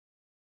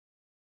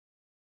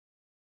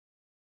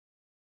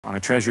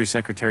Treasury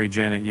Secretary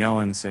Janet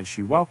Yellen said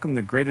she welcomed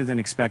the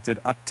greater-than-expected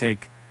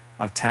uptake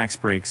of tax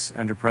breaks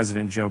under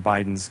President Joe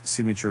Biden's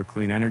signature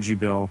clean energy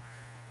bill,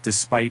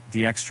 despite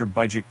the extra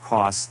budget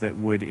costs that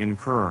would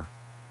incur.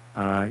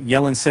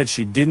 Yellen said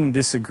she didn't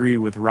disagree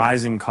with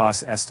rising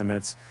cost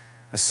estimates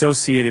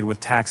associated with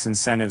tax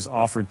incentives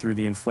offered through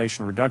the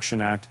Inflation Reduction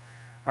Act,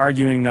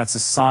 arguing that's a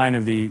sign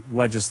of the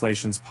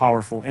legislation's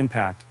powerful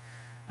impact.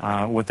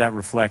 What that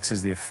reflects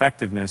is the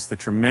effectiveness, the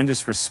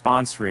tremendous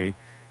response rate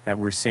that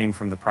we're seeing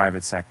from the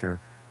private sector,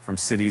 from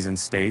cities and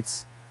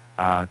states,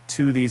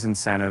 to these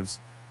incentives.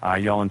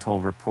 Yellen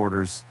told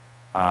reporters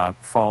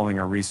following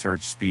a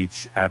research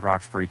speech at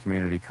Roxbury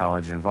Community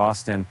College in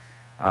Boston.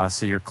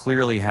 So you're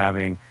clearly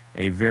having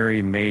a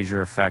very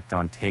major effect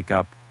on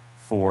take-up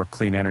for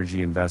clean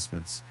energy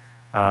investments.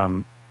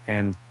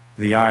 And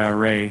the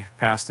IRA,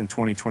 passed in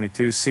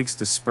 2022, seeks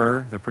to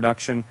spur the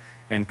production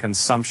and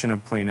consumption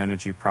of clean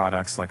energy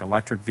products like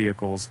electric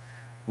vehicles,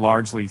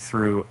 largely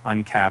through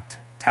uncapped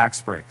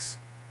tax breaks.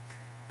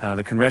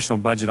 The Congressional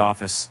Budget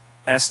Office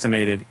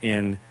estimated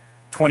in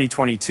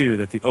 2022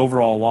 that the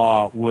overall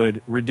law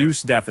would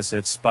reduce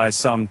deficits by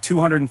some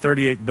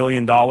 $238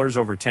 billion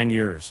over 10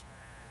 years.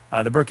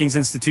 The Brookings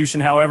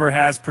Institution, however,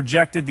 has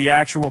projected the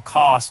actual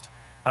cost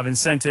of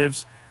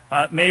incentives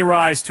may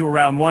rise to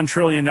around $1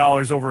 trillion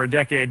over a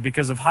decade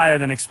because of higher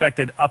than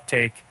expected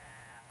uptake.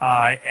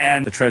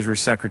 And the Treasury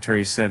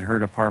Secretary said her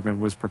department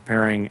was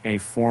preparing a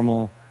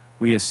formal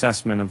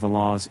reassessment of the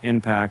law's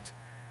impact,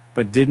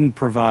 but didn't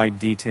provide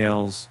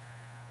details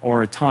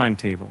or a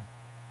timetable.